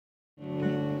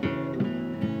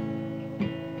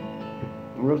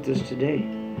wrote this today.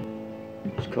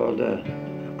 It's called I've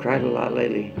Cried a Lot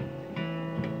Lately.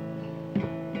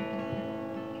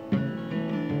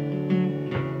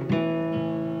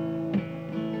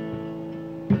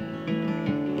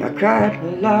 I cried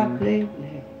a lot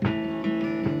lately.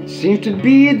 Seems to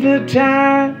be the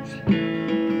times.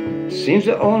 Seems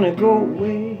to only go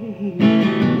away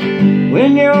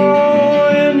when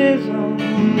you're in his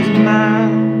arms of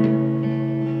mine.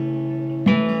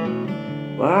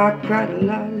 Well, I cried a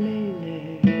lot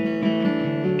lately.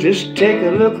 Just take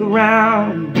a look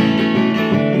around.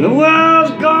 The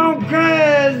world's gone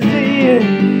crazy.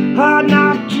 Hard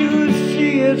not to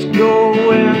see it's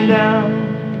going down.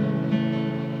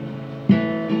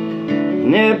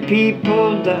 And there are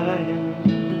people dying,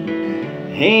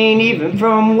 ain't even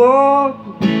from war.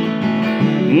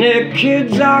 And their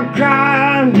kids are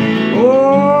crying.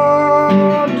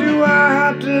 Oh, do I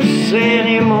have to say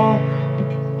anymore?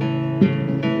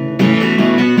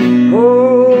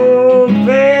 Oh,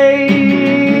 babe,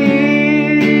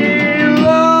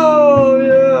 oh,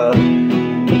 yeah.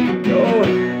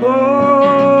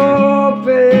 Oh,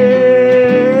 babe,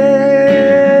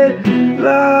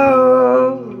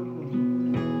 love.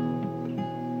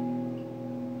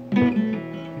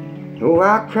 Oh,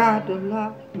 I cried a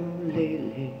lot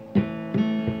lately,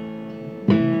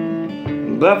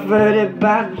 buffeted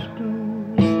by the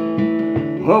storms.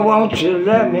 Oh, won't you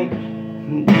let me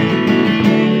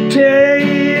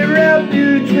take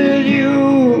refuge with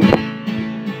you?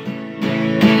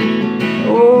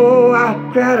 Oh, I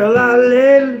cried a lot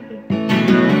lately.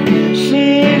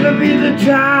 Seems to be the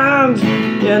times,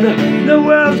 and the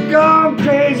world's gone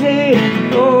crazy.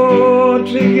 Oh,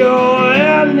 to your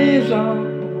enemies arms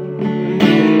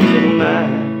of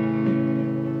mine.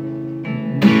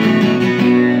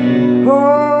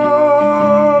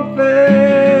 Oh,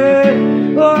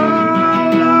 babe, oh,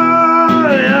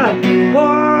 Lord, yeah. Oh,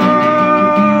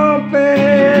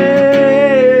 babe,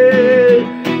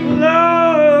 Lord.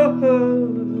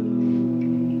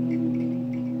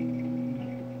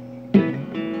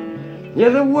 Yeah,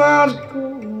 the world's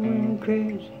going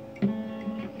crazy.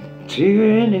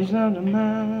 Tearing is under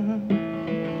mine.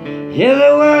 Yeah,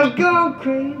 the world's going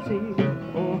crazy.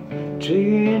 Oh,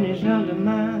 tearing is under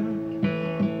mine.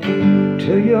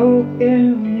 To your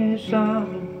endless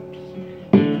arms.